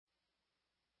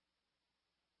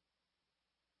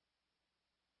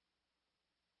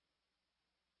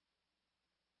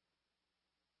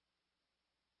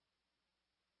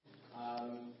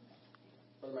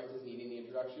is needing the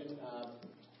introduction.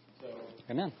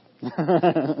 Amen.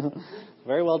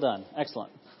 Very well done.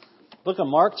 Excellent. Book of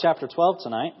Mark, chapter 12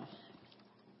 tonight.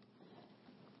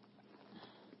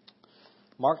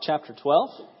 Mark chapter 12.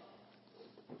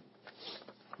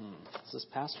 Is this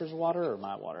pastor's water or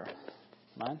my water?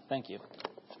 Mine? Thank you.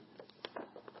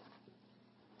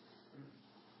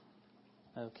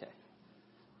 Okay.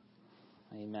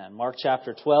 Amen. Mark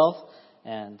chapter 12.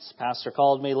 And Pastor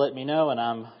called me, let me know, and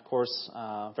I'm, of course,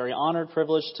 very honored,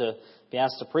 privileged to be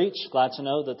asked to preach. Glad to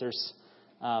know that there's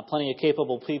plenty of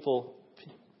capable people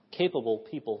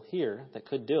here that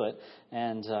could do it.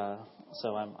 And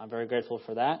so I'm very grateful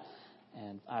for that.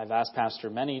 And I've asked Pastor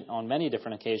on many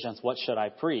different occasions, what should I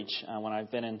preach when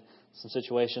I've been in some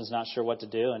situations not sure what to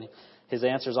do. And his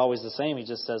answer is always the same. He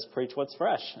just says, preach what's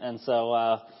fresh. And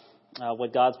so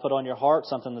what God's put on your heart,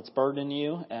 something that's burdening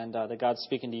you and that God's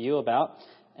speaking to you about.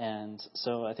 And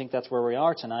so I think that's where we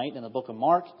are tonight in the book of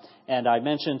Mark. And I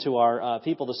mentioned to our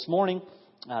people this morning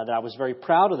that I was very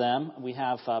proud of them. We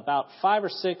have about 5 or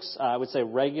 6, I would say,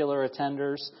 regular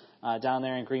attenders down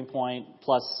there in Greenpoint,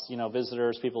 plus,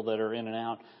 visitors, people that are in and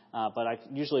out. But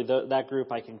usually that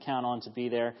group I can count on to be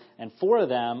there. And 4 of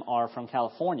them are from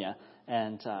California.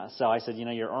 And so I said,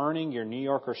 you're earning your New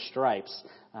Yorker stripes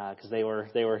because they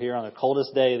were here on the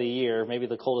coldest day of the year, maybe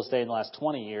the coldest day in the last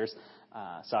 20 years.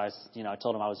 So I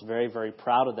told them I was very, very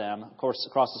proud of them. Of course,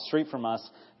 across the street from us,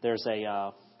 there's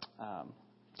a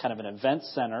kind of an event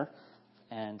center.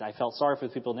 And I felt sorry for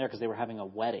the people in there because they were having a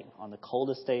wedding on the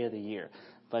coldest day of the year.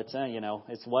 But,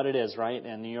 it's what it is, right?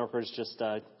 And New Yorkers just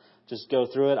go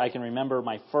through it. I can remember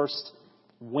my first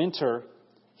winter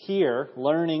here,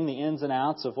 learning the ins and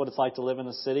outs of what it's like to live in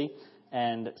the city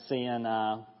and seeing,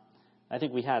 I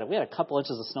think we had a couple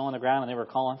inches of snow on the ground and they were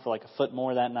calling for like a foot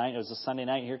more that night. It was a Sunday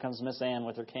night. Here comes Miss Ann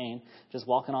with her cane, just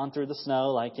walking on through the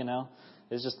snow like,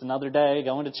 it's just another day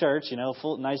going to church,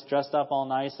 full, nice, dressed up all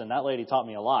nice. And that lady taught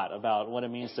me a lot about what it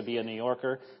means to be a New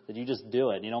Yorker, that you just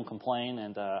do it. You don't complain.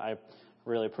 And I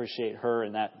really appreciate her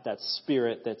and that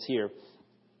spirit that's here.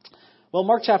 Well,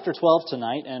 Mark chapter 12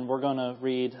 tonight, and we're going to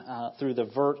read through the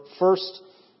first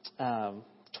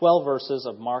 12 verses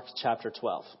of Mark chapter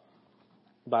 12.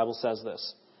 The Bible says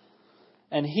this.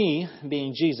 And he,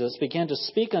 being Jesus, began to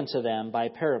speak unto them by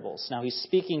parables. Now he's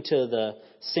speaking to the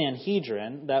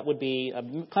Sanhedrin. That would be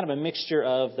kind of a mixture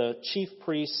of the chief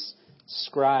priests,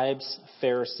 scribes,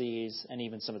 Pharisees, and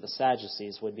even some of the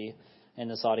Sadducees would be in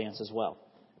this audience as well.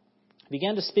 He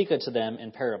began to speak unto them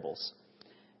in parables.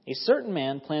 A certain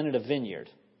man planted a vineyard,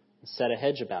 and set a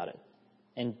hedge about it,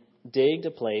 and digged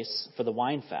a place for the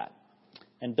wine fat,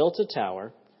 and built a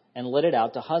tower, and let it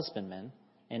out to husbandmen,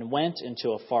 and went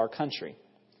into a far country.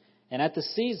 And at the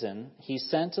season he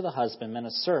sent to the husbandman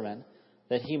a servant,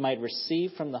 that he might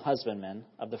receive from the husbandman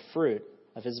of the fruit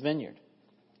of his vineyard.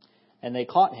 And they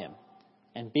caught him,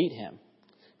 and beat him,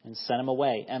 and sent him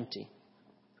away empty.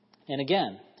 And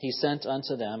again he sent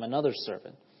unto them another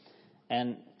servant,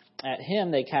 and at him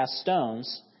they cast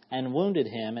stones, and wounded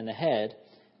him in the head,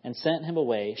 and sent him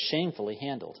away shamefully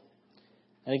handled.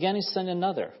 And again he sent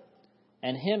another,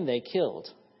 and him they killed,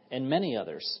 and many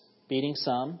others, beating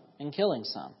some and killing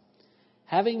some.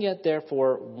 Having yet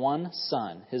therefore one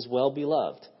son, his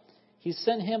well-beloved, he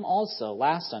sent him also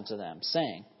last unto them,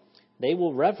 saying, They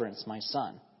will reverence my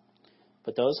son.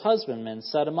 But those husbandmen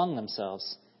said among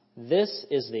themselves, This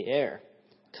is the heir.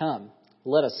 Come,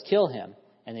 let us kill him,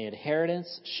 and the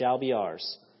inheritance shall be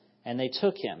ours. And they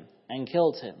took him, and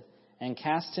killed him, and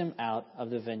cast him out of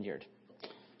the vineyard.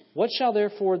 What shall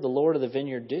therefore the Lord of the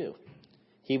vineyard do?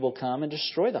 He will come and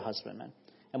destroy the husbandman,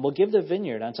 and will give the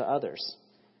vineyard unto others.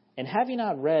 And have ye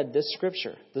not read this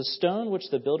scripture? The stone which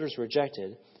the builders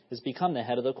rejected is become the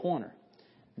head of the corner.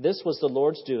 This was the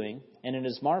Lord's doing, and it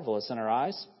is marvelous in our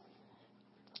eyes.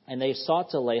 And they sought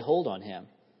to lay hold on him,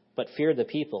 but feared the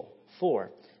people,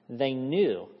 for they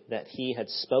knew that he had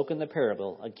spoken the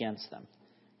parable against them.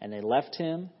 And they left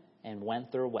him and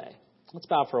went their way. Let's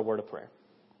bow for a word of prayer.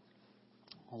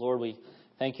 Lord, we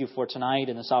thank you for tonight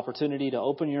and this opportunity to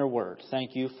open your word.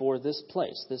 Thank you for this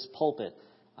place, this pulpit,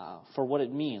 for what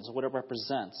it means, what it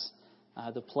represents.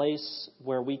 The place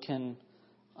where we can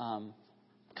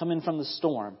come in from the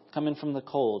storm, come in from the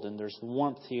cold, and there's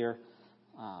warmth here,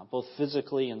 both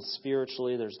physically and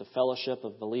spiritually. There's the fellowship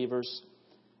of believers.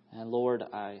 And Lord,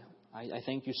 I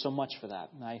thank you so much for that.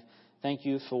 And I thank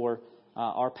you for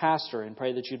our pastor and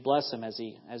pray that you'd bless him as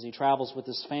he travels with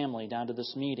his family down to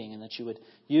this meeting, and that you would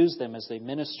use them as they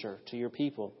minister to your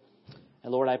people.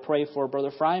 And Lord, I pray for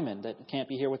Brother Fryman that can't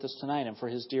be here with us tonight, and for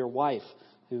his dear wife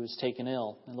who is taken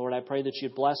ill. And Lord, I pray that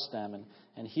you'd bless them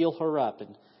and heal her up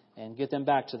and get them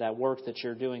back to that work that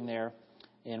you're doing there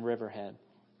in Riverhead.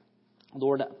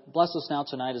 Lord, bless us now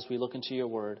tonight as we look into your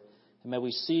word. And may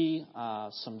we see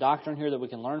some doctrine here that we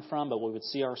can learn from, but we would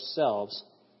see ourselves.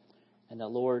 And that,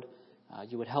 Lord,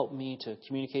 you would help me to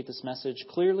communicate this message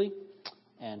clearly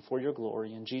and for your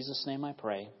glory. In Jesus' name I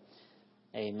pray.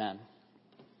 Amen.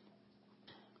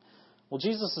 Well,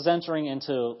 Jesus is entering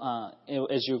into,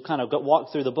 as you kind of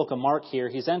walk through the book of Mark here,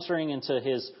 he's entering into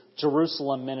his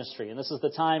Jerusalem ministry. And this is the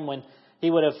time when he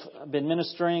would have been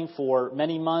ministering for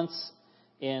many months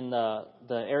in the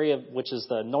area which is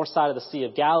the north side of the Sea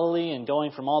of Galilee, and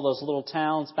going from all those little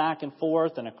towns back and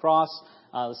forth and across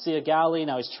the Sea of Galilee.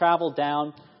 Now he's traveled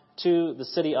down to the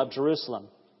city of Jerusalem.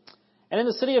 And in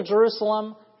the city of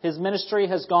Jerusalem, his ministry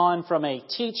has gone from a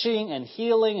teaching and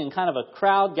healing and kind of a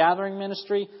crowd gathering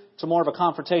ministry to more of a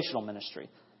confrontational ministry.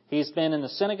 He's been in the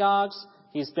synagogues.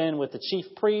 He's been with the chief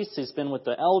priests. He's been with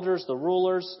the elders, the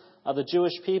rulers of the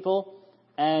Jewish people.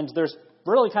 And there's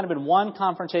really kind of been one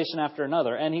confrontation after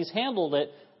another. And he's handled it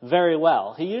very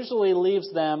well. He usually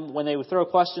leaves them, when they would throw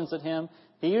questions at him,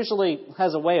 he usually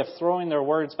has a way of throwing their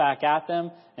words back at them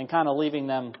and kind of leaving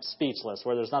them speechless,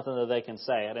 where there's nothing that they can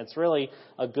say. And it's really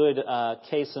a good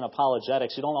case in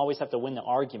apologetics. You don't always have to win the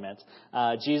argument.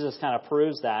 Jesus kind of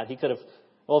proves that. He could have,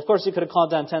 well, of course, he could have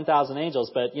called down 10,000 angels,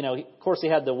 but, you know, of course, he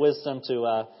had the wisdom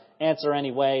to answer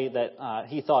any way that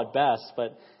he thought best.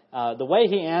 But the way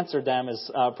he answered them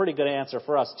is a pretty good answer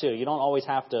for us, too. You don't always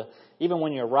have to, even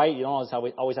when you're right, you don't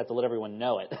always have to let everyone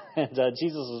know it. And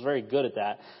Jesus was very good at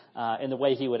that in the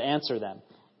way he would answer them.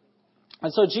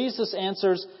 And so Jesus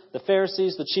answers the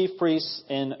Pharisees, the chief priests,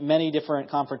 in many different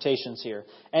confrontations here.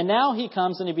 And now he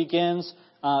comes and he begins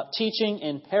teaching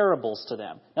in parables to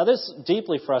them. Now this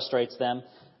deeply frustrates them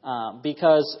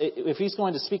because if he's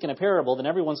going to speak in a parable, then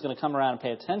everyone's going to come around and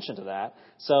pay attention to that.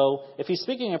 So if he's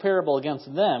speaking a parable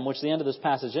against them, which the end of this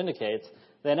passage indicates,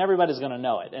 then everybody's going to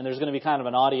know it. And there's going to be kind of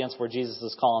an audience where Jesus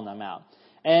is calling them out.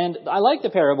 And I like the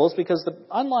parables because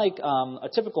unlike a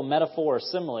typical metaphor or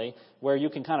simile where you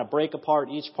can kind of break apart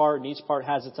each part and each part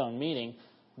has its own meaning,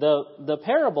 the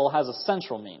parable has a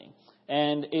central meaning.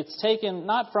 And it's taken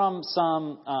not from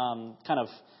some kind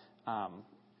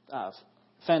of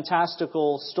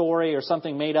fantastical story or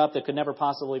something made up that could never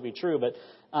possibly be true, but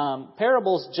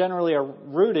parables generally are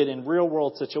rooted in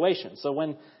real-world situations. So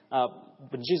when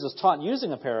Jesus taught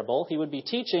using a parable, he would be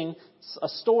teaching a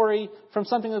story from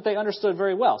something that they understood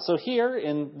very well. So here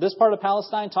in this part of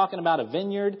Palestine, talking about a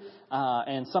vineyard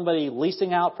and somebody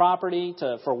leasing out property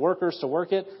for workers to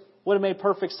work it would have made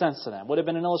perfect sense to them. Would have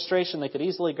been an illustration they could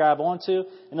easily grab onto,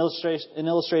 an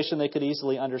illustration they could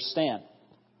easily understand.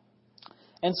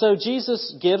 And so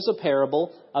Jesus gives a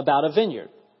parable about a vineyard.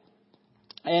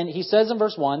 And he says in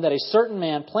verse 1 that a certain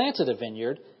man planted a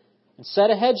vineyard and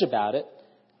set a hedge about it,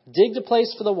 digged a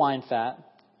place for the wine fat,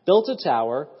 built a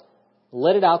tower,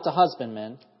 let it out to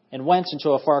husbandmen, and went into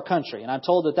a far country. And I'm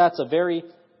told that that's a very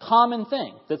common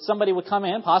thing, that somebody would come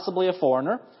in, possibly a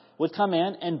foreigner, would come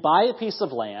in and buy a piece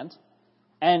of land,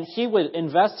 and he would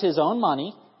invest his own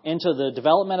money into the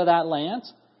development of that land.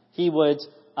 He would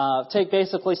take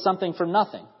basically something from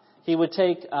nothing. He would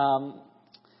take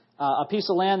a piece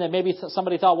of land that maybe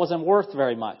somebody thought wasn't worth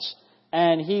very much,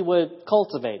 and he would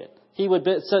cultivate it.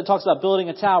 So it talks about building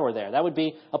a tower there. That would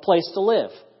be a place to live,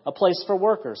 a place for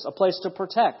workers, a place to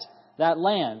protect that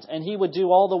land. And he would do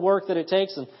all the work that it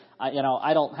takes. And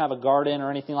I don't have a garden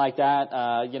or anything like that.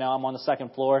 I'm on the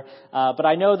second floor. But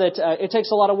I know that it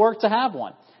takes a lot of work to have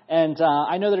one. And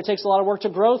I know that it takes a lot of work to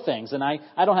grow things. And I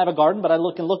don't have a garden, but I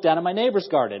look down at my neighbor's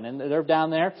garden, and they're down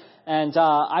there. And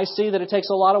I see that it takes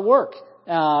a lot of work.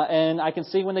 And I can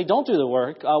see when they don't do the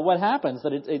work, what happens,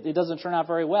 that it doesn't turn out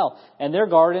very well. And their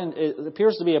garden, it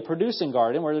appears to be a producing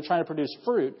garden where they're trying to produce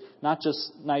fruit, not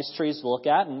just nice trees to look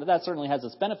at. And that certainly has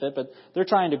its benefit, but they're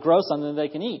trying to grow something that they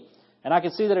can eat. And I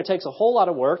can see that it takes a whole lot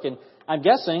of work, and I'm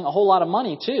guessing a whole lot of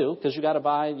money too, because you got to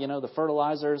buy, the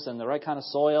fertilizers and the right kind of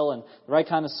soil and the right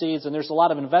kind of seeds. And there's a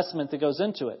lot of investment that goes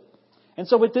into it. And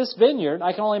so with this vineyard,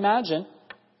 I can only imagine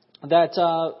that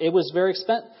it was very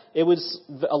expensive. It was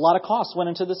a lot of cost went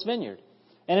into this vineyard,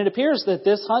 and it appears that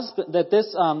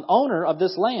this owner of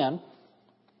this land,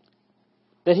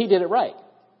 that he did it right,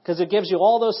 because it gives you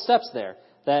all those steps there.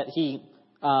 That he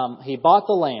bought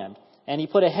the land and he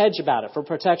put a hedge about it for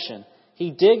protection.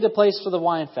 He digged a place for the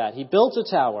wine fat. He built a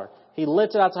tower. He let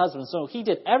it out to husbands. So he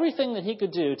did everything that he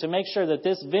could do to make sure that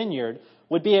this vineyard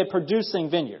would be a producing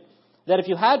vineyard. That if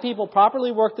you had people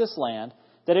properly work this land,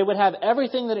 that it would have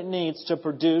everything that it needs to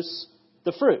produce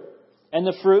the fruit. And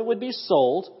the fruit would be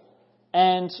sold,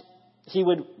 and he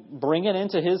would bring it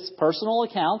into his personal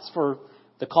accounts for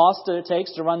the cost that it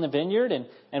takes to run the vineyard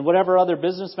and whatever other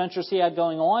business ventures he had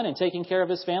going on, and taking care of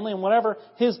his family and whatever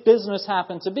his business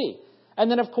happened to be. And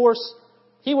then, of course,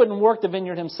 he wouldn't work the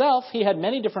vineyard himself. He had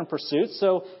many different pursuits.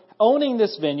 So owning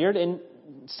this vineyard and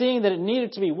seeing that it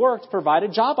needed to be worked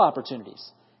provided job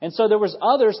opportunities. And so there was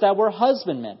others that were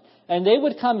husbandmen. And they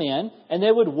would come in and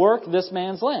they would work this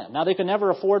man's land. Now, they could never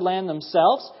afford land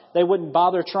themselves. They wouldn't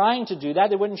bother trying to do that.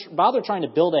 They wouldn't bother trying to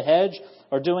build a hedge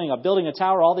or building a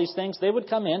tower, all these things. They would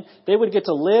come in. They would get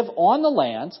to live on the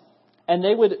land, and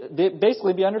they would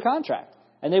basically be under contract.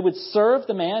 And they would serve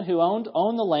the man who owned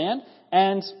the land.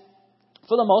 And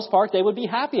for the most part, they would be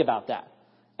happy about that.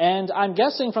 And I'm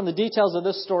guessing from the details of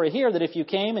this story here that if you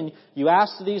came and you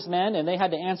asked these men and they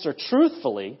had to answer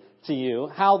truthfully to you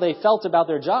how they felt about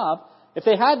their job, if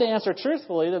they had to answer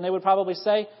truthfully, then they would probably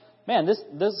say, man,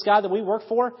 this guy that we work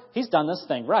for, he's done this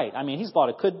thing right. I mean, he's bought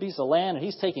a good piece of land and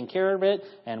he's taking care of it,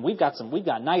 and we've got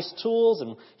nice tools,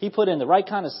 and he put in the right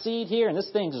kind of seed here, and this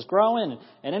thing's just growing,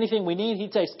 and anything we need, he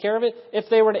takes care of it. If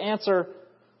they were to answer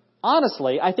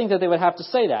honestly, I think that they would have to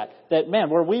say that, man,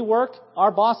 where we work,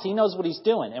 our boss, he knows what he's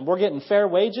doing, and we're getting fair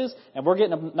wages, and we're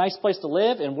getting a nice place to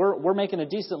live, and we're making a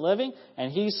decent living,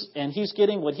 and he's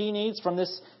getting what he needs from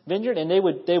this vineyard, and they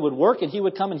would work, and he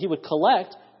would come and he would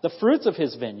collect the fruits of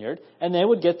his vineyard, and they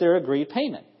would get their agreed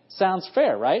payment. Sounds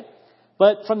fair, right?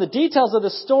 But from the details of the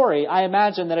story, I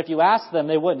imagine that if you asked them,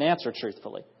 they wouldn't answer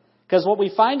truthfully. Because what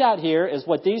we find out here is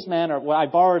what these men, or I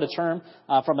borrowed a term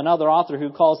from another author who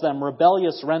calls them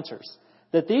rebellious renters.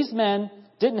 That these men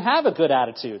didn't have a good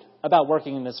attitude about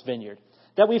working in this vineyard.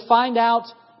 That we find out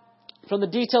from the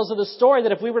details of the story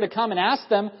that if we were to come and ask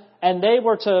them and they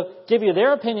were to give you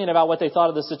their opinion about what they thought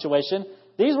of the situation,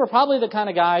 these were probably the kind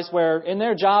of guys where in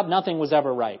their job nothing was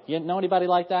ever right. You know anybody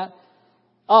like that?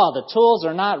 Oh, the tools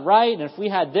are not right, and if we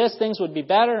had this, things would be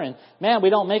better, and man, we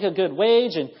don't make a good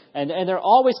wage, and they're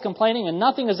always complaining, and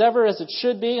nothing is ever as it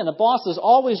should be, and the boss is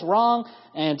always wrong,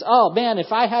 and oh man,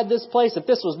 if I had this place, if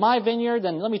this was my vineyard,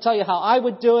 then let me tell you how I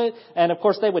would do it. And of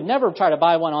course, they would never try to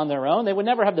buy one on their own. They would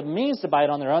never have the means to buy it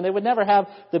on their own. They would never have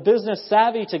the business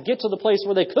savvy to get to the place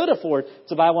where they could afford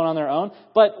to buy one on their own.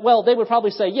 But, well, they would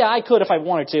probably say, yeah, I could if I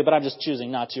wanted to, but I'm just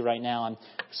choosing not to right now. I'm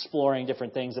exploring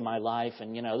different things in my life,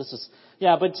 and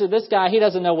but to this guy, he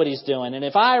doesn't know what he's doing. And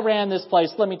if I ran this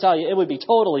place, let me tell you, it would be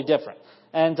totally different.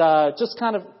 And just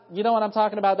kind of, you know what I'm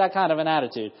talking about, that kind of an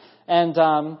attitude.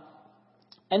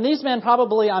 And these men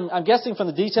probably, I'm guessing from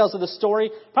the details of the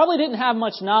story, probably didn't have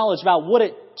much knowledge about what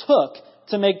it took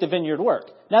to make the vineyard work.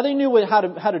 Now, they knew how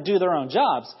to do their own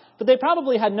jobs, but they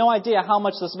probably had no idea how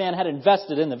much this man had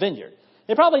invested in the vineyard.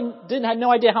 They probably had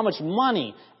no idea how much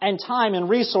money and time and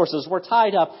resources were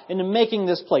tied up into making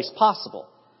this place possible.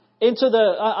 Into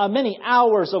the many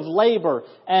hours of labor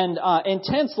and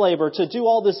intense labor to do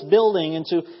all this building and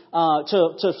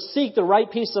to seek the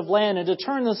right piece of land and to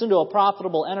turn this into a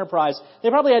profitable enterprise. They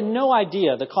probably had no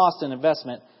idea the cost and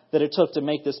investment that it took to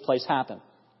make this place happen.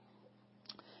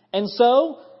 And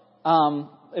so,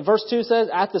 verse 2 says,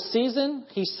 at the season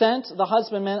he sent the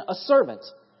husbandman a servant,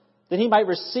 that he might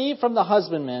receive from the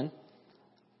husbandman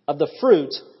of the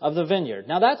fruit of the vineyard.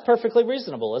 Now that's perfectly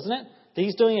reasonable, isn't it?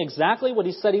 He's doing exactly what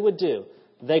he said he would do.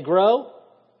 They grow,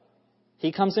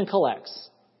 he comes and collects.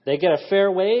 They get a fair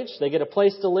wage, they get a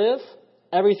place to live,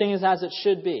 everything is as it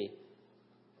should be.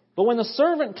 But when the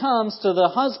servant comes to the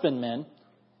husbandman,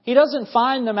 he doesn't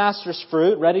find the master's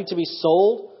fruit ready to be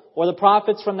sold, or the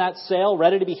profits from that sale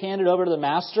ready to be handed over to the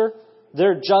master.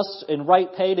 They're just in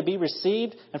right pay to be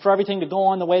received and for everything to go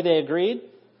on the way they agreed.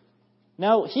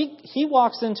 No, he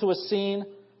walks into a scene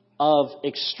of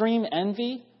extreme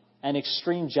envy and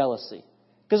extreme jealousy.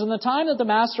 Because in the time that the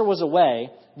master was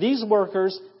away, these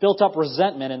workers built up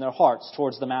resentment in their hearts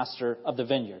towards the master of the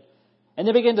vineyard. And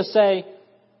they begin to say,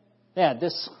 yeah,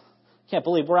 can't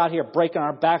believe we're out here breaking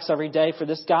our backs every day for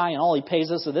this guy, and all he pays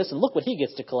us is this, and look what he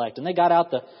gets to collect. And they got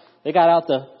out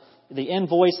the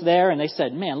invoice there, and they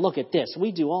said, man, look at this.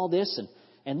 We do all this,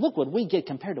 and look what we get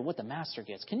compared to what the master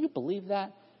gets. Can you believe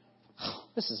that?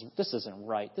 This isn't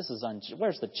right.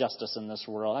 Where's the justice in this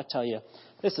world? I tell you,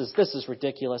 this is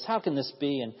ridiculous. How can this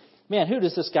be? And man, who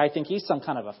does this guy think he's some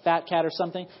kind of a fat cat or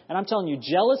something? And I'm telling you,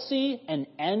 jealousy and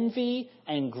envy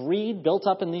and greed built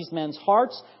up in these men's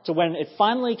hearts to when it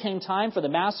finally came time for the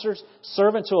master's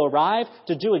servant to arrive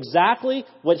to do exactly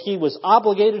what he was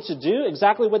obligated to do,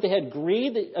 exactly what they had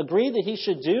agreed that he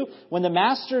should do. When the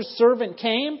master's servant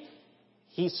came,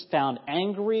 he found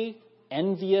angry,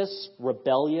 envious,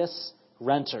 rebellious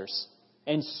renters.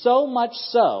 And so much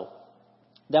so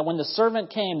that when the servant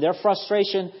came, their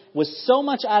frustration was so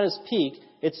much at its peak,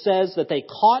 it says that they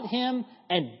caught him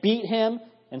and beat him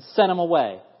and sent him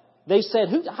away. They said,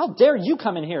 how dare you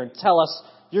come in here and tell us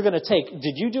you're going to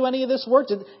did you do any of this work?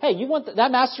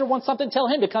 That master wants something? Tell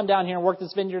him to come down here and work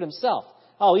this vineyard himself.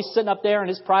 Oh, he's sitting up there in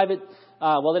his private,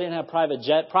 they didn't have private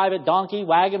jet, private donkey,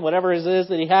 wagon, whatever it is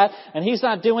that he had, and he's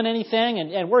not doing anything,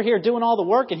 and we're here doing all the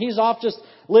work, and he's off just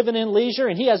living in leisure,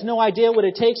 and he has no idea what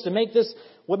it takes to make this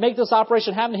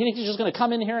operation happen. He thinks he's just going to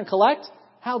come in here and collect?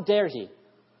 How dare he?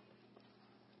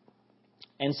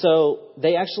 And so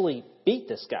they actually beat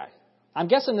this guy. I'm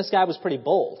guessing this guy was pretty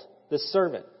bold, this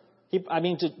servant.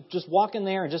 To just walk in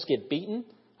there and just get beaten.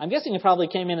 I'm guessing he probably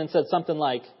came in and said something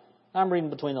like, I'm reading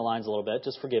between the lines a little bit,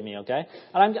 just forgive me, okay?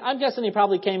 And I'm guessing he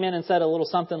probably came in and said a little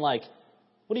something like,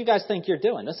 what do you guys think you're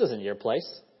doing? This isn't your place.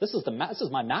 This is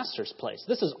my master's place.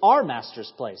 This is our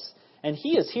master's place. And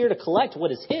he is here to collect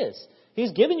what is his.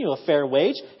 He's given you a fair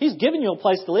wage. He's given you a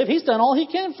place to live. He's done all he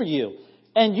can for you.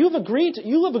 And you have agreed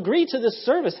to this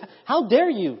service. How dare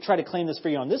you try to claim this for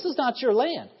your own? This is not your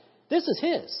land. This is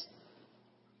his.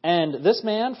 And this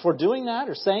man, for doing that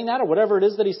or saying that or whatever it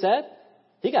is that he said,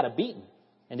 he got a beating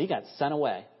and he got sent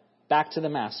away back to the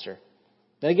master.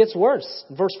 Then it gets worse.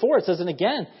 In verse 4 it says, and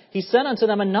again, he sent unto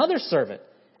them another servant.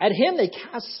 At him they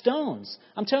cast stones.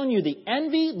 I'm telling you, the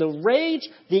envy, the rage,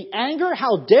 the anger,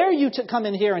 how dare you to come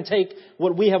in here and take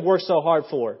what we have worked so hard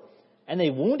for? And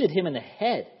they wounded him in the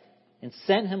head and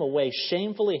sent him away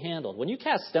shamefully handled. When you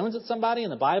cast stones at somebody in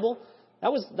the Bible,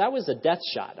 that was a death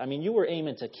shot. I mean, you were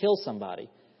aiming to kill somebody.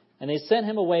 And they sent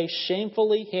him away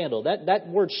shamefully handled. That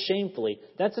word shamefully,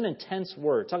 that's an intense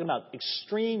word. Talking about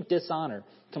extreme dishonor,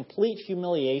 complete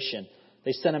humiliation.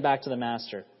 They sent him back to the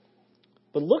master.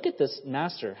 But look at this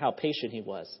master, how patient he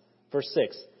was. Verse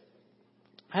 6.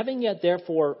 Having yet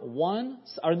therefore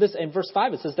in verse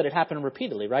 5 it says that it happened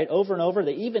repeatedly, right? Over and over.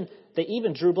 They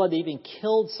even drew blood. They even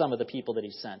killed some of the people that he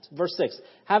sent. Verse 6.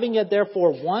 Having yet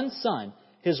therefore one son,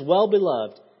 his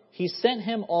well-beloved, he sent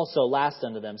him also last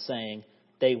unto them, saying,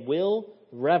 they will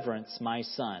reverence my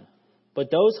son. But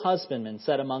those husbandmen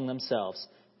said among themselves,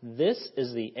 this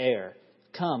is the heir.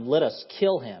 Come, let us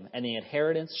kill him, and the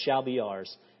inheritance shall be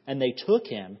ours. And they took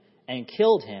him and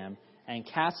killed him and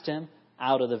cast him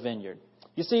out of the vineyard.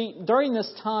 You see, during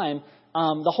this time,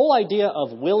 the whole idea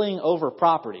of willing over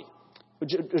property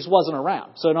just wasn't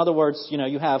around. So in other words,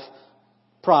 you have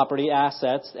property,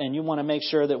 assets, and you want to make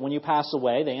sure that when you pass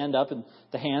away, they end up in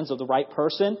the hands of the right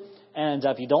person. And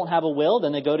if you don't have a will,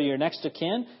 then they go to your next of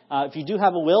kin. If you do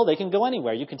have a will, they can go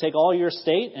anywhere. You can take all your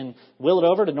estate and will it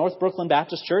over to North Brooklyn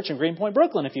Baptist Church in Greenpoint,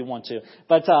 Brooklyn, if you want to.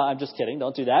 But I'm just kidding.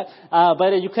 Don't do that.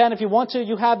 But you can if you want to.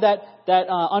 You have that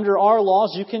under our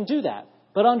laws, you can do that.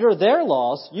 But under their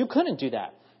laws, you couldn't do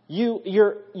that.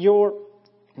 Your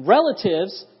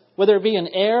relatives, whether it be an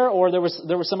heir or there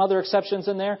were some other exceptions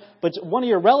in there, but one of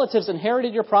your relatives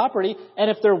inherited your property, and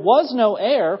if there was no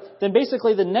heir, then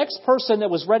basically the next person that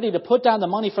was ready to put down the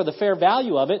money for the fair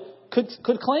value of it could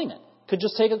claim it, could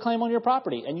just take a claim on your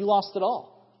property, and you lost it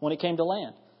all when it came to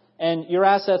land. And your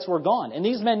assets were gone. And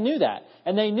these men knew that.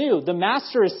 And they knew the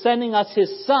master is sending us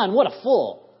his son. What a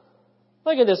fool.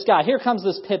 Look at this guy. Here comes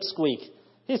this pipsqueak.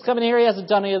 He's coming here. He hasn't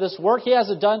done any of this work. He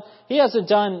hasn't done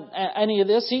any of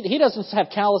this. He doesn't have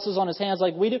calluses on his hands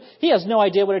like we do. He has no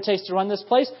idea what it takes to run this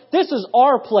place. This is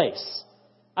our place.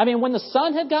 I mean, when the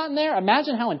son had gotten there,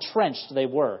 imagine how entrenched they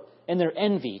were in their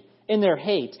envy, in their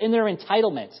hate, in their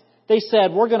entitlement. They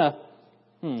said, we're going to,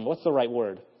 what's the right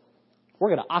word?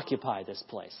 We're going to occupy this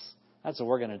place. That's what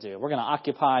we're going to do. We're going to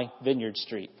occupy Vineyard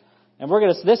Street. And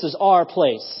this is our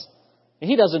place.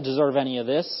 He doesn't deserve any of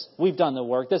this. We've done the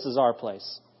work. This is our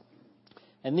place.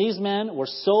 And these men were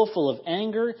so full of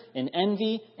anger and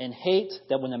envy and hate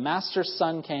that when the master's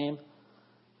son came,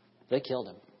 they killed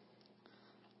him.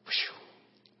 Whew.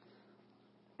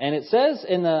 And it says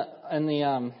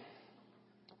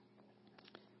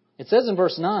it says in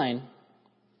verse 9,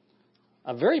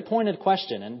 a very pointed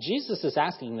question, and Jesus is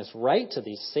asking this right to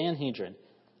the Sanhedrin.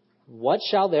 What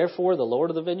shall therefore the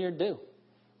Lord of the vineyard do?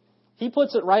 He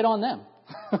puts it right on them.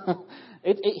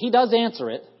 He does answer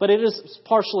it, but it is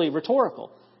partially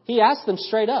rhetorical. He asks them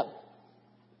straight up.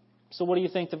 So what do you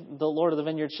think the Lord of the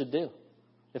vineyard should do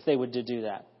if they would do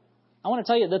that? I want to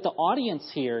tell you that the audience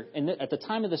here at the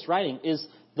time of this writing is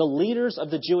the leaders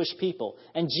of the Jewish people.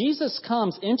 And Jesus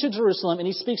comes into Jerusalem and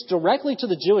he speaks directly to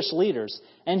the Jewish leaders.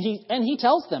 And he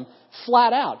tells them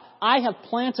flat out, I have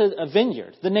planted a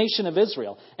vineyard, the nation of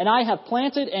Israel. And I have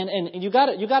planted, and you got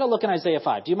to look in Isaiah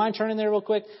 5. Do you mind turning there real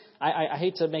quick? I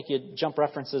hate to make you jump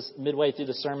references midway through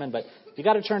the sermon, but you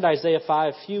got to turn to Isaiah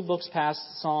 5, a few books past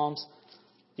Psalms.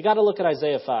 You got to look at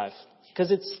Isaiah 5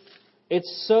 because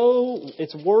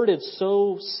it's worded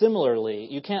so similarly.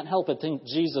 You can't help but think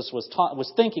Jesus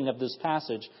was thinking of this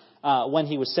passage when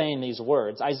he was saying these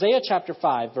words. Isaiah chapter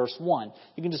 5, verse 1.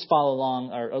 You can just follow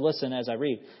along or listen as I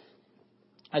read.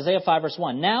 Isaiah 5, verse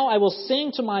 1. Now I will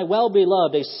sing to my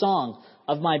well-beloved a song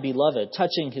of my beloved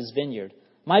touching his vineyard.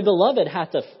 My beloved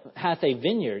hath a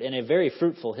vineyard in a very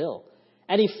fruitful hill.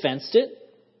 And he fenced it,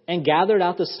 and gathered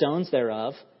out the stones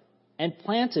thereof, and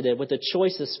planted it with the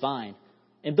choicest vine,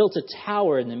 and built a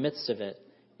tower in the midst of it.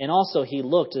 And also he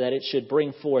looked that it should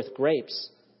bring forth grapes,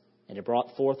 and it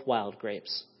brought forth wild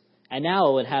grapes. And now,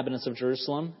 O inhabitants of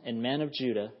Jerusalem and men of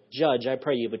Judah, judge, I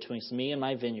pray you, betwixt me and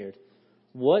my vineyard.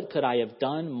 What could I have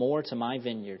done more to my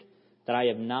vineyard that I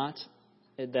have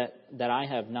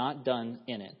not done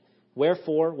in it?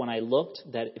 Wherefore, when I looked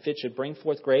that if it should bring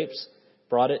forth grapes,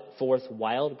 brought it forth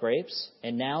wild grapes.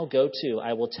 And now go to,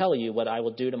 I will tell you what I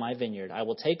will do to my vineyard. I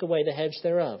will take away the hedge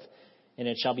thereof, and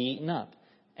it shall be eaten up,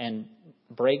 and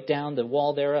break down the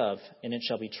wall thereof, and it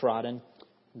shall be trodden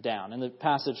down. And the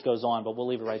passage goes on, but we'll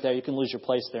leave it right there. You can lose your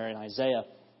place there in Isaiah.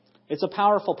 It's a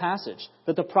powerful passage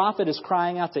that the prophet is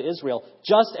crying out to Israel,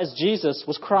 just as Jesus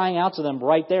was crying out to them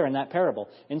right there in that parable,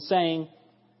 and saying,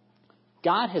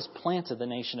 God has planted the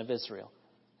nation of Israel.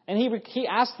 And he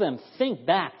asked them, think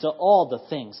back to all the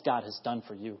things God has done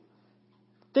for you.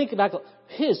 Think back to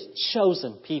his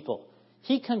chosen people.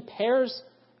 We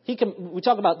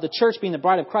talk about the church being the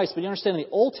bride of Christ, but you understand in the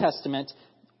Old Testament,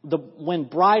 when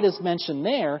bride is mentioned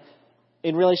there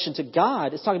in relation to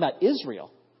God, it's talking about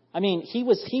Israel. I mean,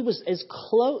 Israel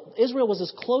was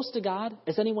as close to God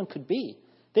as anyone could be.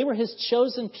 They were his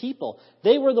chosen people.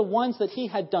 They were the ones that he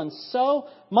had done so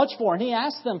much for. And he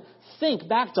asked them, think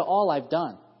back to all I've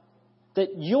done.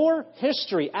 That your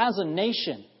history as a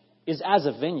nation is as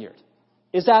a vineyard.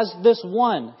 Is as this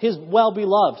one, his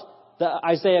well-beloved, that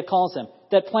Isaiah calls him,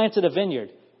 that planted a vineyard.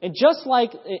 And just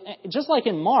like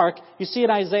in Mark, you see in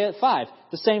Isaiah 5,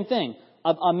 the same thing.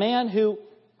 A man who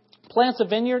plants a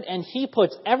vineyard and he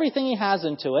puts everything he has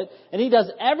into it. And he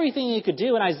does everything he could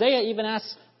do. And Isaiah even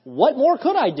asks, what more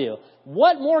could I do?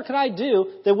 What more could I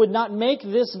do that would not make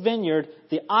this vineyard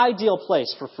the ideal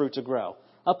place for fruit to grow?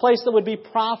 A place that would be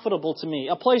profitable to me.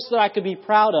 A place that I could be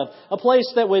proud of. A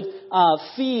place that would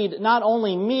feed not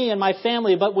only me and my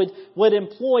family, but would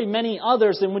employ many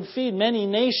others and would feed many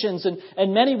nations,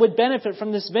 and many would benefit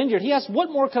from this vineyard. He asked, what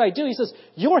more could I do? He says,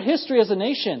 your history as a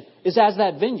nation is as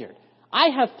that vineyard. I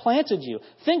have planted you.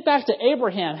 Think back to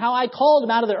Abraham, how I called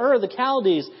him out of the Ur of the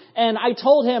Chaldees, and I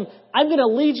told him, I'm going to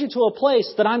lead you to a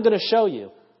place that I'm going to show you.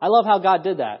 I love how God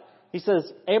did that. He says,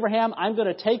 Abraham, I'm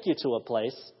going to take you to a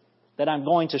place that I'm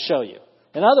going to show you.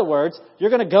 In other words, you're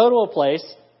going to go to a place,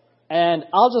 and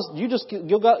you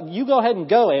go ahead and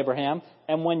go, Abraham,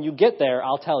 and when you get there,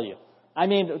 I'll tell you. I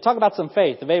mean, talk about some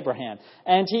faith of Abraham.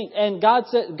 And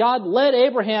God led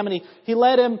Abraham, and he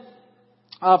led him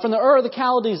from the Ur of the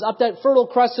Chaldees up that fertile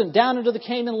crescent down into the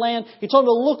Canaan land. He told him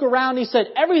to look around. He said,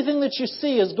 everything that you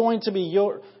see is going to be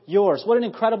yours. What an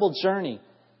incredible journey.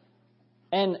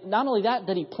 And not only that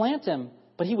he planted him,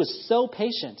 but he was so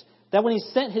patient that when he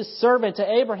sent his servant to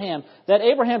Abraham, that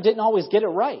Abraham didn't always get it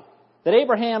right. That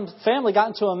Abraham's family got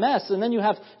into a mess. And then you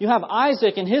have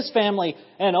Isaac and his family,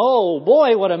 and oh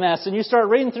boy, what a mess. And you start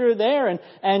reading through there,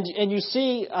 and you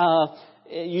see,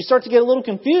 you start to get a little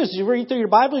confused. You read through your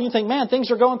Bible and you think, man, things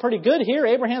are going pretty good here.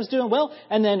 Abraham's doing well.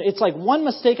 And then it's like one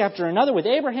mistake after another with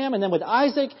Abraham, and then with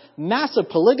Isaac, massive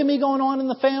polygamy going on in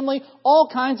the family, all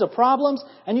kinds of problems.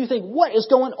 And you think, what is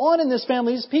going on in this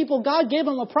family? These people, God gave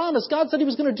them a promise. God said he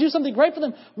was going to do something great for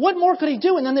them. What more could he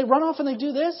do? And then they run off and they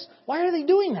do this? Why are they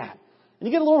doing that? And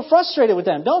you get a little frustrated with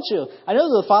them, don't you? I know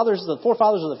the forefathers of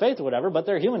the faith or whatever, but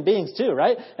they're human beings too,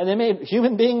 right? And they made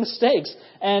human being mistakes.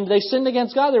 And they sinned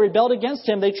against God. They rebelled against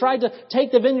him. They tried to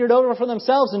take the vineyard over for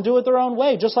themselves and do it their own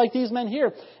way, just like these men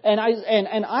here. And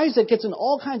Isaac gets in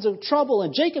all kinds of trouble,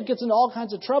 and Jacob gets into all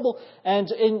kinds of trouble.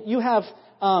 And you have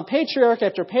patriarch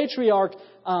after patriarch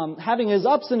having his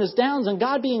ups and his downs, and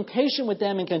God being patient with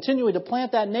them and continuing to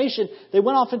plant that nation. They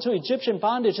went off into Egyptian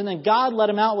bondage, and then God led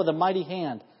them out with a mighty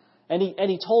hand. And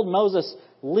he told Moses,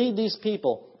 lead these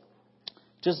people.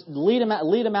 Just lead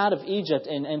them out of Egypt.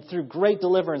 And through great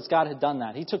deliverance, God had done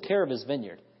that. He took care of his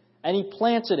vineyard. And he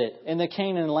planted it in the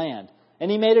Canaan land. And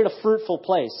he made it a fruitful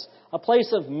place. A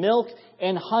place of milk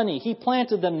and honey. He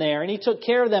planted them there. And he took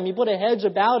care of them. He put a hedge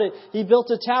about it. He built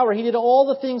a tower. He did all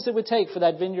the things it would take for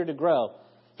that vineyard to grow.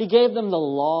 He gave them the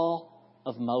law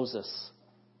of Moses.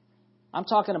 I'm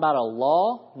talking about a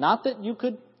law, not that you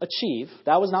could achieve.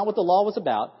 That was not what the law was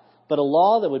about. But a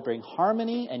law that would bring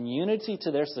harmony and unity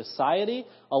to their society.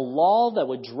 A law that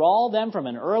would draw them from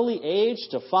an early age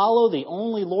to follow the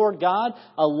only Lord God.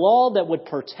 A law that would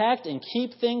protect and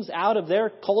keep things out of their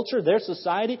culture, their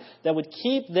society. That would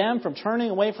keep them from turning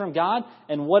away from God.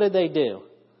 And what did they do?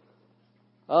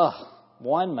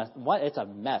 It's a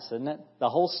mess, isn't it? The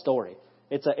whole story.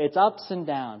 It's ups and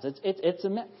downs. It's a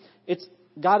mess.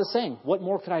 God is saying, what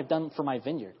more could I have done for my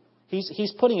vineyard?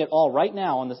 He's putting it all right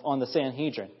now on the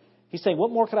Sanhedrin. He's saying,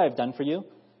 what more could I have done for you?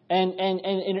 And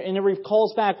it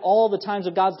recalls back all the times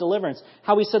of God's deliverance,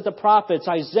 how He sent the prophets,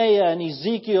 Isaiah and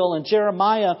Ezekiel and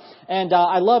Jeremiah. And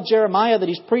I love Jeremiah that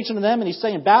he's preaching to them and he's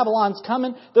saying, Babylon's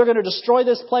coming. They're going to destroy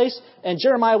this place. And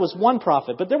Jeremiah was one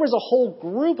prophet, but there was a whole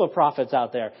group of prophets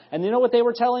out there. And you know what they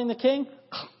were telling the king?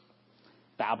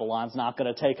 Babylon's not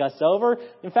going to take us over.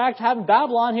 In fact, having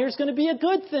Babylon here is going to be a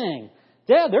good thing.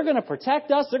 Yeah, they're going to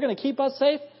protect us. They're going to keep us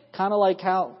safe. Kind of like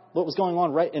what was going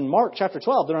on right in Mark chapter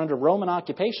 12. They're under Roman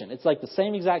occupation. It's like the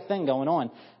same exact thing going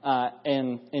on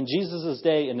in Jesus'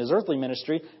 day, in His earthly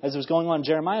ministry, as it was going on in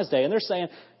Jeremiah's day. And they're saying,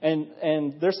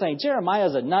 and they're saying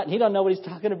Jeremiah's a nut. He don't know what he's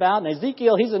talking about. And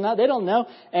Ezekiel, he's a nut. They don't know.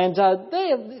 And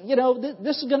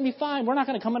this is going to be fine. We're not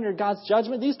going to come under God's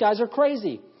judgment. These guys are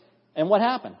crazy. And what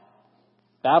happened?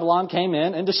 Babylon came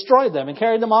in and destroyed them and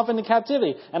carried them off into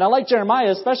captivity. And I like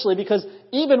Jeremiah especially because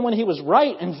even when he was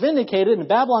right and vindicated and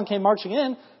Babylon came marching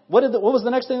in, what was the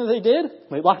next thing that they did?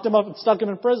 They locked him up and stuck him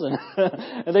in prison.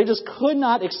 And they just could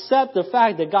not accept the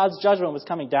fact that God's judgment was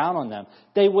coming down on them.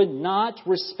 They would not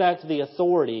respect the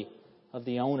authority of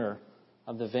the owner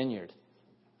of the vineyard.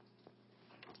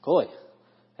 Cool.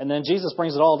 And then Jesus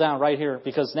brings it all down right here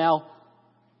because now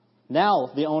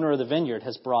the owner of the vineyard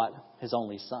has brought His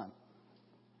only Son.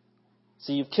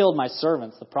 So you've killed my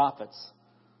servants, the prophets.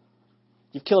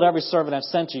 You've killed every servant I've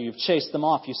sent you. You've chased them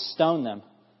off. You stoned them.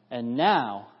 And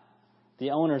now the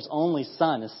owner's only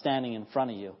Son is standing in front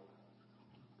of you.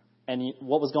 And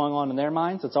what was going on in their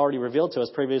minds? It's already revealed to us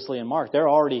previously in Mark. They're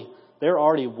already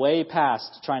way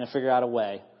past trying to figure out a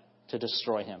way to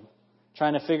destroy Him.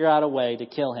 Trying to figure out a way to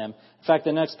kill Him. In fact,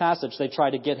 the next passage, they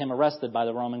try to get Him arrested by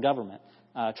the Roman government.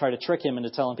 Try to trick Him into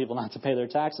telling people not to pay their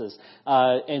taxes.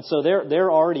 And so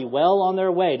they're already well on their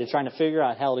way to trying to figure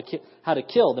out how to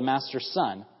kill the Master's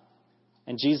Son.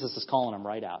 And Jesus is calling them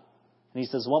right out. And He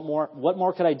says, what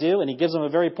more could I do? And He gives them a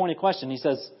very pointed question. He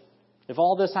says, if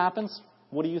all this happens,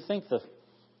 what do you think the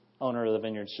owner of the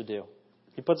vineyard should do?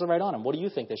 He puts it right on him. What do you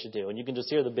think they should do? And you can just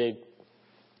hear the big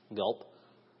gulp.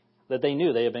 That they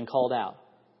knew they had been called out.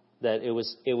 That it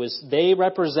was they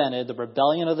represented the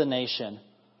rebellion of the nation.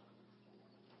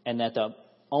 And that the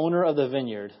owner of the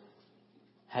vineyard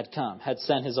had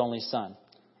sent His only Son.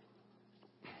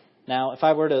 Now, if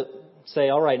I were to say,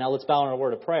 all right, now let's bow in a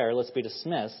word of prayer, let's be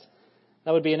dismissed,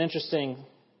 that would be an interesting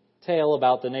tale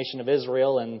about the nation of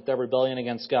Israel and their rebellion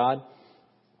against God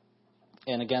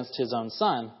and against His own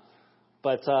Son.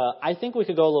 But I think we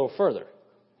could go a little further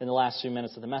in the last few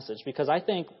minutes of the message, because I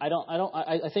think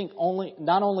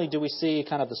not only do we see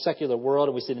kind of the secular world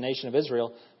and we see the nation of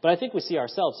Israel, but I think we see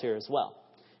ourselves here as well.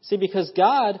 See, because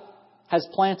God has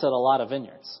planted a lot of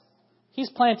vineyards. He's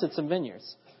planted some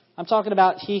vineyards. I'm talking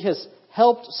about He has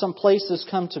helped some places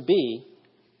come to be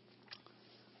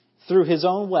through His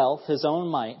own wealth, His own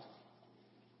might,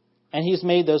 and He's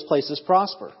made those places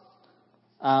prosper.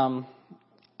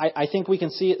 I think we can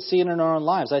see it in our own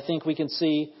lives. I think we can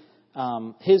see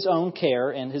His own care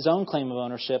and His own claim of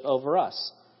ownership over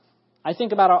us. I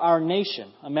think about our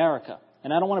nation, America.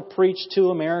 And I don't want to preach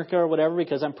to America or whatever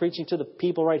because I'm preaching to the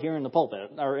people right here in the pulpit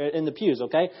or in the pews,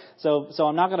 okay? So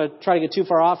I'm not going to try to get too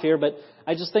far off here, but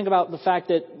I just think about the fact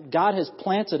that God has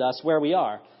planted us where we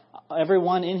are.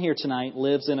 Everyone in here tonight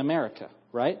lives in America,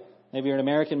 right? Maybe you're an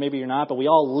American, maybe you're not, but we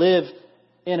all live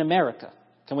in America.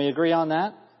 Can we agree on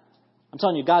that? I'm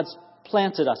telling you, God's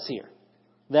planted us here.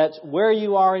 That where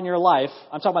you are in your life,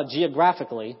 I'm talking about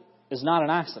geographically, is not an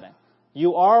accident.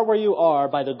 You are where you are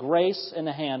by the grace and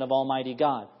the hand of Almighty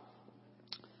God.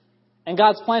 And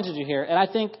God's planted you here. And I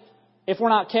think if we're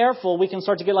not careful, we can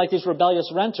start to get like these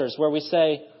rebellious renters where we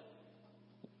say,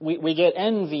 we get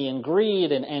envy and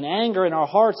greed and anger in our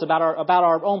hearts about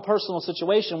our own personal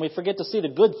situation. We forget to see the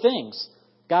good things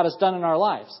God has done in our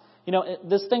lives. You know,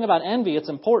 this thing about envy, it's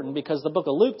important because the book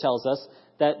of Luke tells us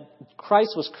that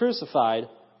Christ was crucified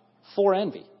for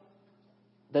envy.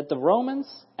 That the Romans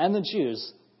and the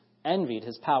Jews envied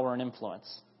His power and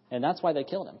influence. And that's why they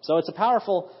killed Him. So it's a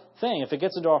powerful thing if it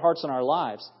gets into our hearts and our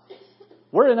lives.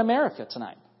 We're in America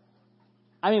tonight.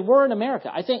 I mean, we're in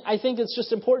America. I think it's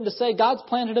just important to say God's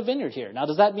planted a vineyard here. Now,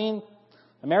 does that mean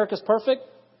America's perfect?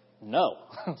 No,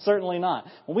 certainly not.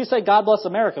 When we say God bless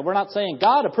America, we're not saying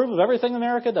God approve of everything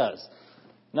America does.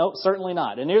 No, certainly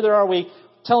not. And neither are we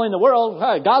telling the world,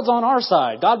 hey, God's on our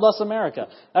side. God bless America.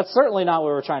 That's certainly not what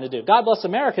we're trying to do. God bless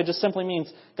America just simply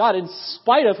means, God, in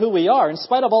spite of who we are, in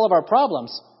spite of all of our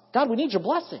problems, God, we need your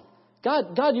blessing.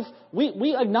 God,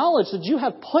 we acknowledge that you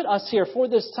have put us here for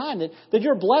this time, that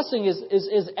your blessing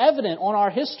is evident on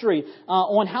our history,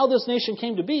 on how this nation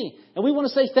came to be. And we want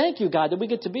to say thank you, God, that we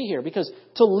get to be here, because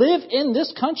to live in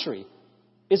this country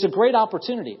is a great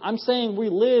opportunity. I'm saying we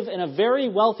live in a very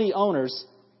wealthy owner's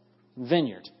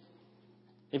vineyard.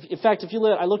 In fact, if you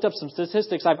look, I looked up some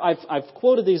statistics. I've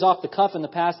quoted these off the cuff in the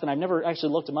past, and I've never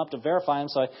actually looked them up to verify them.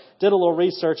 So I did a little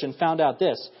research and found out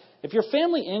this: if your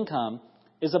family income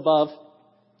is above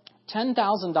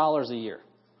 $10,000 a year,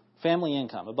 family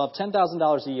income above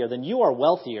 $10,000 a year, then you are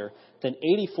wealthier than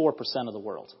 84% of the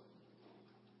world.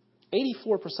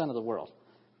 84% of the world.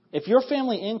 If your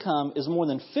family income is more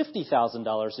than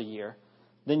 $50,000 a year,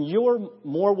 then you're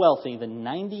more wealthy than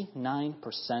 99%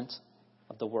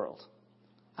 of the world.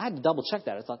 I had to double check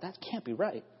that. I thought, that can't be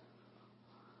right.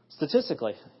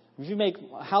 Statistically, if you make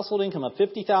a household income of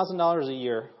 $50,000 a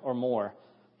year or more,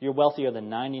 you're wealthier than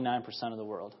 99% of the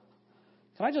world.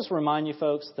 Can I just remind you,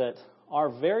 folks, that our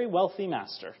very wealthy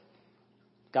master,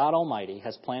 God Almighty,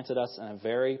 has planted us in a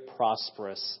very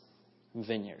prosperous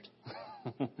vineyard.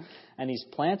 And He's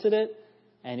planted it,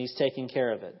 and He's taking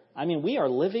care of it. I mean, we are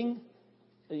living,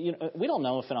 we don't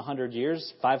know if in 100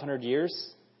 years, 500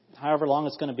 years, however long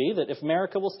it's going to be, that if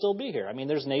America will still be here. I mean,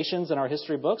 there's nations in our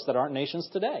history books that aren't nations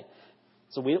today.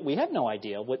 So we have no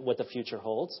idea what the future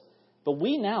holds. But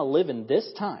we now live in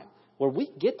this time where we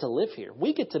get to live here.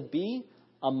 We get to be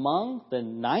among the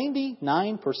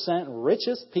 99%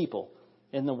 richest people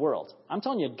in the world. I'm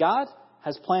telling you, God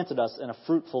has planted us in a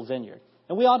fruitful vineyard.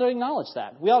 And we ought to acknowledge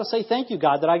that. We ought to say, thank you,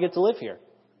 God, that I get to live here.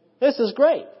 This is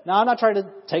great. Now, I'm not trying to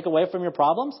take away from your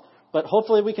problems, but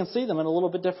hopefully we can see them in a little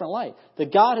bit different light.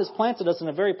 That God has planted us in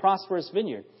a very prosperous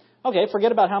vineyard. Okay,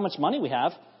 forget about how much money we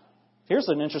have. Here's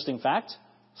an interesting fact.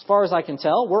 As far as I can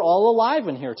tell, we're all alive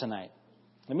in here tonight.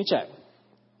 Let me check.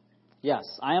 Yes,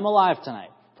 I am alive tonight.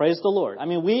 Praise the Lord. I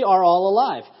mean, we are all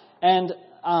alive. And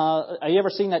have you ever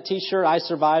seen that T-shirt, I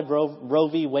survived Roe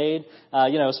v. Wade?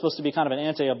 It's supposed to be kind of an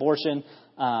anti-abortion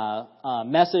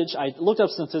message. I looked up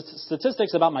some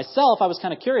statistics about myself. I was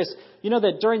kind of curious. You know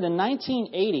that during the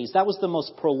 1980s, that was the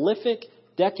most prolific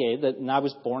decade, and I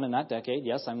was born in that decade.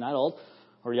 Yes, I'm not old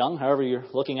or young, however you're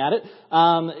looking at it.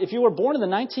 If you were born in the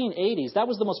 1980s, that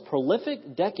was the most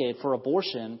prolific decade for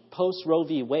abortion post Roe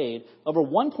v. Wade. Over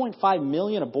 1.5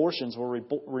 million abortions were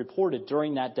reported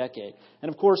during that decade.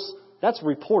 And of course, that's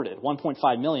reported,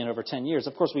 1.5 million over 10 years.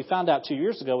 Of course, we found out 2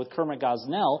 years ago with Kermit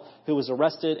Gosnell, who was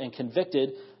arrested and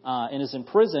convicted and is in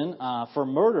prison for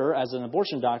murder as an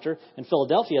abortion doctor in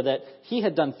Philadelphia, that he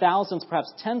had done thousands,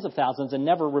 perhaps tens of thousands, and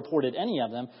never reported any of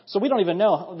them. So we don't even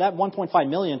know. That 1.5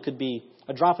 million could be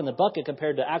a drop in the bucket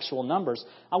compared to actual numbers.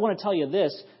 I want to tell you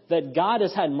this, that God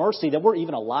has had mercy that we're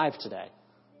even alive today.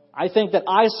 I think that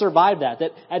I survived that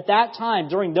at that time,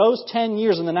 during those 10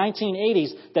 years in the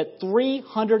 1980s, that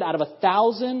 300 out of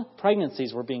 1,000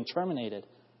 pregnancies were being terminated.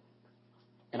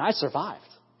 And I survived.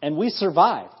 And we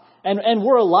survived. And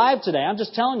we're alive today. I'm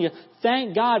just telling you,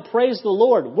 thank God, praise the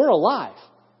Lord, we're alive.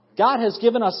 God has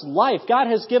given us life. God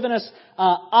has given us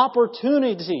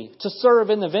opportunity to serve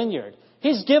in the vineyard.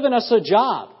 He's given us a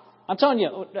job. I'm telling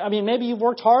you, I mean, maybe you've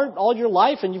worked hard all your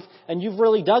life and you've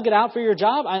really dug it out for your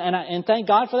job, and thank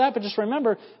God for that. But just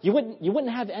remember, you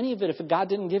wouldn't have any of it if God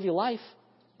didn't give you life.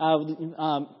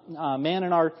 Man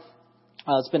in our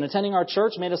has been attending our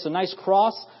church, made us a nice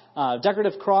cross,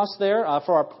 decorative cross there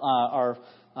for our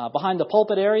behind the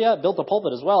pulpit area. Built the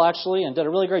pulpit as well, actually, and did a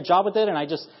really great job with it. And I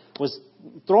just was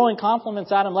throwing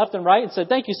compliments at him left and right and said,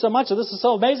 thank you so much. This is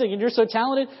so amazing. And you're so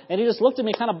talented. And he just looked at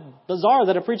me kind of bizarre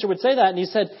that a preacher would say that. And he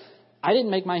said, I didn't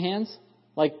make my hands.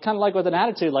 Like, kind of like with an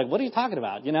attitude, like, what are you talking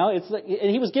about? You know, it's like,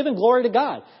 and he was giving glory to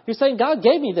God. He was saying, God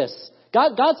gave me this.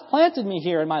 God's planted me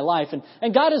here in my life.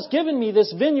 And God has given me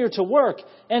this vineyard to work.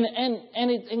 And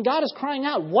God is crying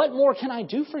out, what more can I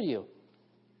do for you?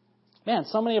 Man,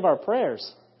 so many of our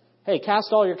prayers. Hey, cast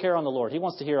all your care on the Lord. He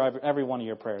wants to hear every one of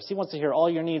your prayers. He wants to hear all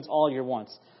your needs, all your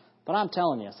wants. But I'm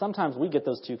telling you, sometimes we get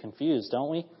those two confused,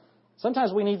 don't we?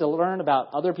 Sometimes we need to learn about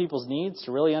other people's needs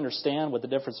to really understand what the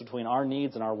difference between our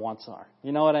needs and our wants are.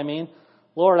 You know what I mean?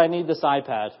 Lord, I need this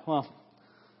iPad. Well,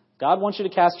 God wants you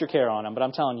to cast your care on him, but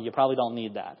I'm telling you, you probably don't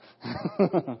need that.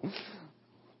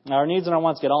 Our needs and our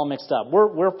wants get all mixed up.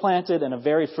 We're planted in a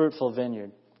very fruitful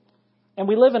vineyard. And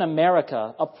we live in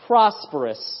America, a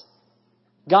prosperous,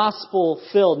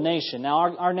 gospel-filled nation.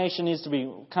 Now, our nation needs to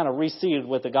be kind of reseeded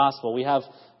with the gospel.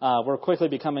 We're quickly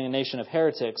becoming a nation of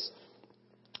heretics.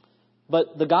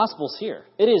 But the gospel's here.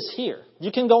 It is here.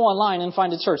 You can go online and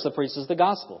find a church that preaches the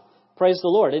gospel. Praise the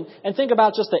Lord. And think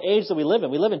about just the age that we live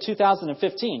in. We live in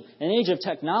 2015, an age of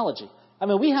technology. I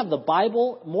mean, we have the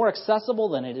Bible more accessible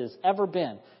than it has ever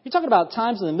been. You're talking about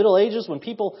times in the Middle Ages when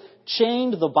people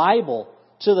chained the Bible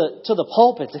to the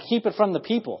pulpit to keep it from the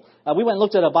people. We went and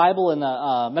looked at a Bible in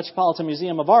the Metropolitan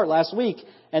Museum of Art last week,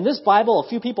 and this Bible, a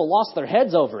few people lost their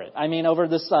heads over it. I mean, over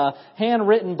this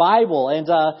handwritten Bible. And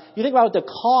you think about the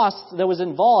cost that was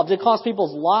involved. It cost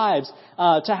people's lives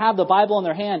to have the Bible in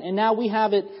their hand, and now we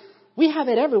have it. We have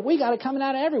it everywhere. We got it coming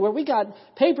out of everywhere. We got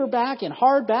paperback and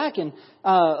hardback, and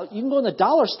you can go in the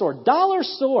dollar store. Dollar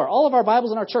store. All of our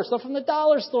Bibles in our church, they're from the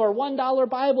dollar store. $1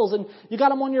 Bibles, and you got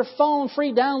them on your phone,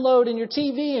 free download, and your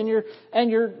TV, and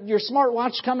your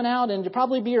smartwatch coming out, and you'll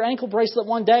probably be your ankle bracelet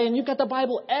one day, and you've got the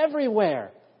Bible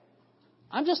everywhere.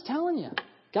 I'm just telling you,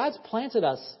 God's planted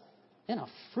us in a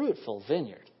fruitful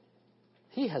vineyard.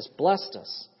 He has blessed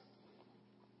us.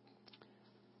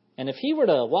 And if He were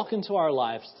to walk into our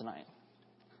lives tonight,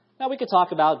 now we could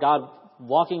talk about God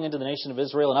walking into the nation of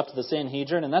Israel and up to the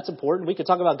Sanhedrin, and that's important. We could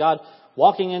talk about God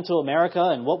walking into America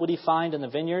and what would He find in the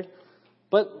vineyard.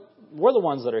 But we're the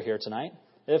ones that are here tonight.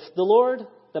 If the Lord,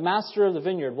 the master of the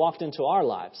vineyard, walked into our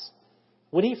lives,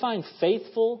 would He find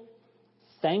faithful,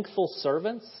 thankful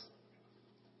servants?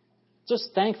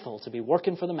 Just thankful to be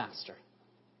working for the master.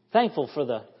 Thankful for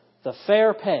the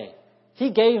fair pay.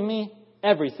 He gave me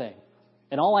everything.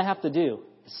 And all I have to do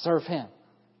is serve Him.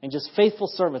 And just faithful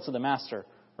servants of the master.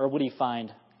 Or would He find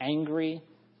angry,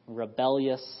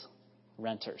 rebellious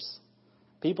renters?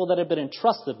 People that have been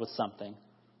entrusted with something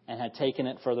and had taken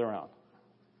it for their own.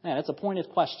 Man, it's a pointed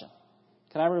question.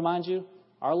 Can I remind you?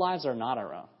 Our lives are not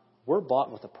our own. We're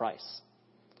bought with a price.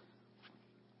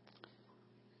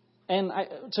 And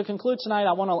to conclude tonight,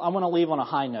 I want to leave on a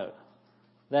high note.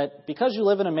 That because you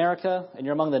live in America and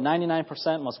you're among the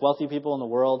 99% most wealthy people in the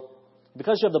world,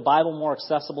 because you have the Bible more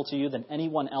accessible to you than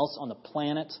anyone else on the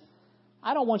planet,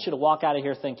 I don't want you to walk out of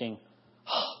here thinking,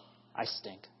 oh, I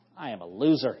stink. I am a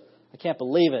loser. I can't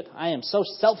believe it. I am so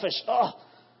selfish. Oh.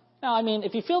 Now, I mean,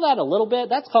 if you feel that a little bit,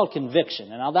 that's called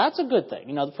conviction. And now that's a good thing.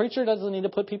 You know, the preacher doesn't need to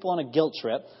put people on a guilt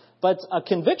trip. But a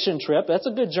conviction trip, that's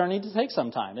a good journey to take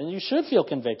sometime. And you should feel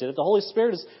convicted. If the Holy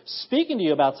Spirit is speaking to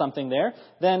you about something there,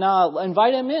 then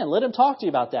invite Him in. Let Him talk to you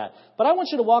about that. But I want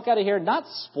you to walk out of here not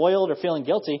spoiled or feeling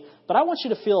guilty, but I want you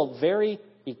to feel very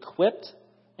equipped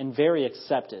and very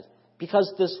accepted.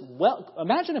 Because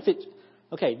imagine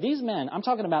if these men, I'm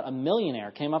talking about a millionaire,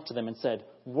 came up to them and said,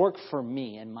 work for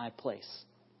me in my place.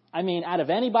 I mean, out of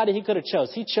anybody He could have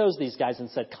chose, He chose these guys and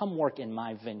said, come work in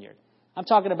my vineyard. I'm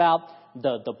talking about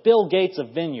the Bill Gates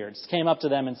of vineyards came up to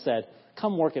them and said,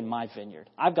 come work in my vineyard.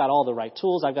 I've got all the right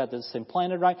tools. I've got this thing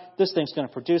planted right. This thing's going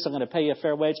to produce. I'm going to pay you a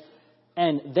fair wage.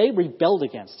 And they rebelled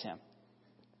against Him.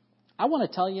 I want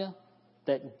to tell you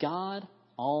that God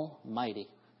Almighty,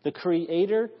 the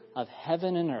Creator of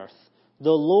heaven and earth,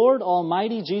 the Lord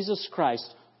Almighty Jesus Christ,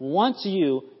 wants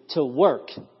you to work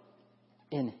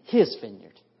in His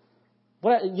vineyard.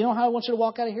 You know how I want you to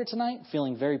walk out of here tonight?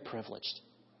 Feeling very privileged.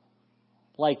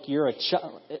 Like you're a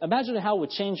child. Imagine how it would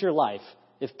change your life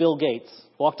if Bill Gates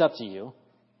walked up to you,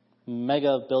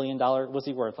 mega $billion, what's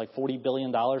he worth, like $40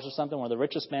 billion or something, one of the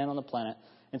richest man on the planet,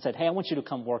 and said, hey, I want you to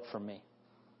come work for me.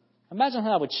 Imagine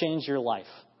how it would change your life.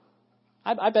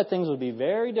 I bet things would be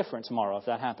very different tomorrow if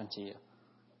that happened to you.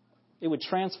 It would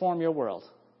transform your world.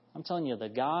 I'm telling you, the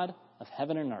God of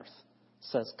heaven and earth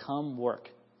says, come work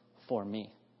for me.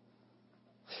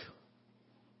 Whew.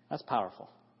 That's powerful.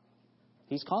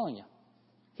 He's calling you.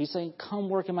 He's saying, come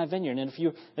work in my vineyard. And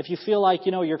if you feel like,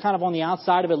 you're kind of on the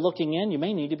outside of it looking in, you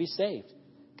may need to be saved.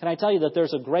 Can I tell you that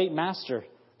there's a great master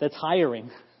that's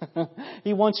hiring?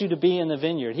 He wants you to be in the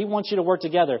vineyard. He wants you to work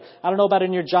together. I don't know about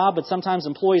in your job, but sometimes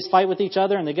employees fight with each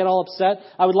other and they get all upset.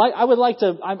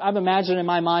 I'm imagining in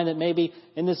my mind that maybe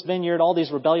in this vineyard, all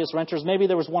these rebellious renters, maybe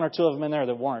there was one or two of them in there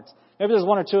that weren't. Maybe there's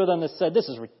one or two of them that said, this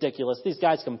is ridiculous. These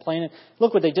guys complaining.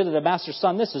 Look what they did to the master's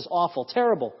son. This is awful,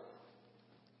 terrible.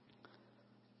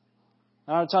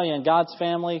 And I'll tell you, in God's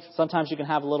family, sometimes you can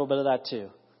have a little bit of that too.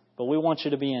 But we want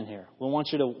you to be in here. We want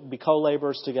you to be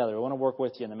co-laborers together. We want to work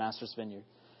with you in the master's vineyard.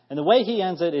 And the way He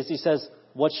ends it is He says,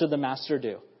 what should the master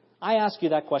do? I ask you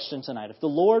that question tonight. If the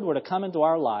Lord were to come into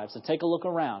our lives and take a look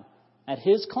around at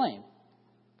His claim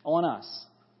on us,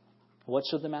 what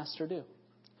should the master do?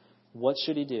 What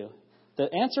should He do?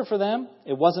 The answer for them,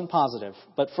 it wasn't positive.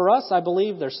 But for us, I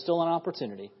believe there's still an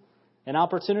opportunity. An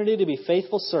opportunity to be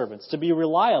faithful servants, to be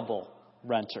reliable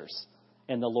renters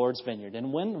in the Lord's vineyard.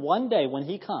 And one day when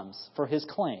He comes for His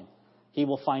claim, He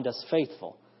will find us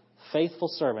faithful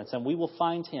servants, and we will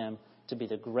find Him to be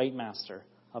the great master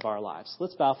of our lives.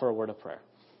 Let's bow for a word of prayer.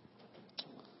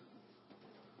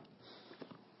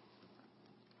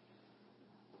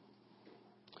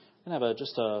 And going to have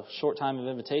just a short time of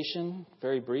invitation,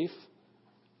 very brief.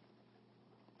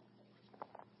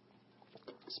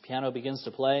 As the piano begins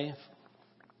to play,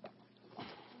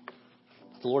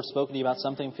 if the Lord's spoken to you about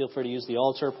something, feel free to use the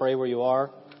altar, pray where you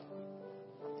are.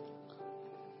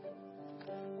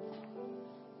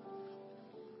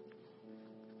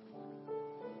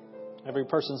 Every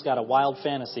person's got a wild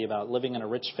fantasy about living in a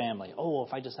rich family. Oh,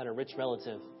 if I just had a rich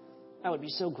relative, that would be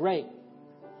so great.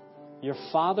 Your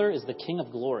Father is the King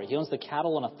of glory. He owns the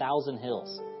cattle on 1,000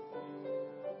 hills.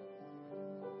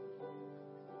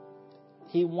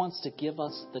 He wants to give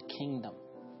us the kingdom.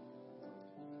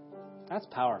 That's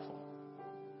powerful.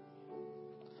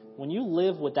 When you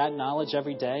live with that knowledge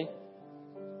every day,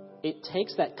 it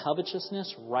takes that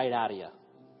covetousness right out of you.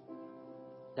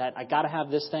 That I got to have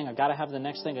this thing, I got to have the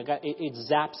next thing. It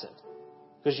zaps it.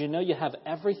 Because you know you have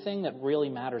everything that really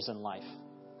matters in life.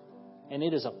 And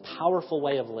it is a powerful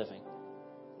way of living.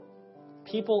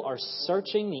 People are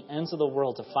searching the ends of the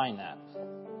world to find that.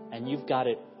 And you've got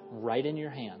it right in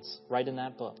your hands, right in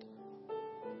that book.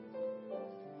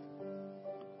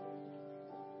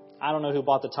 I don't know who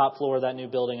bought the top floor of that new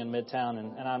building in Midtown,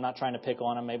 and I'm not trying to pick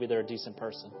on them. Maybe they're a decent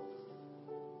person.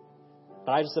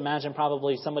 But I just imagine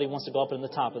probably somebody wants to go up in the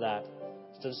top of that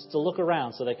just to look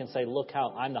around so they can say, look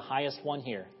how I'm the highest one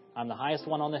here. I'm the highest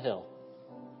one on the hill.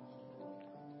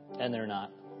 And they're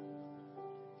not.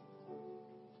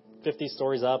 50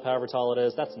 stories up, however tall it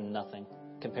is, that's nothing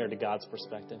compared to God's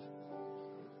perspective.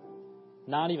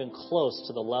 Not even close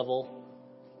to the level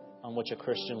on which a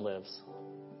Christian lives.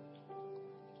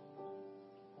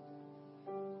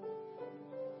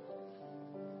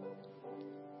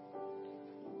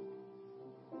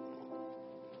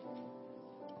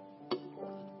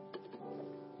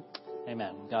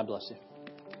 Amen. God bless you.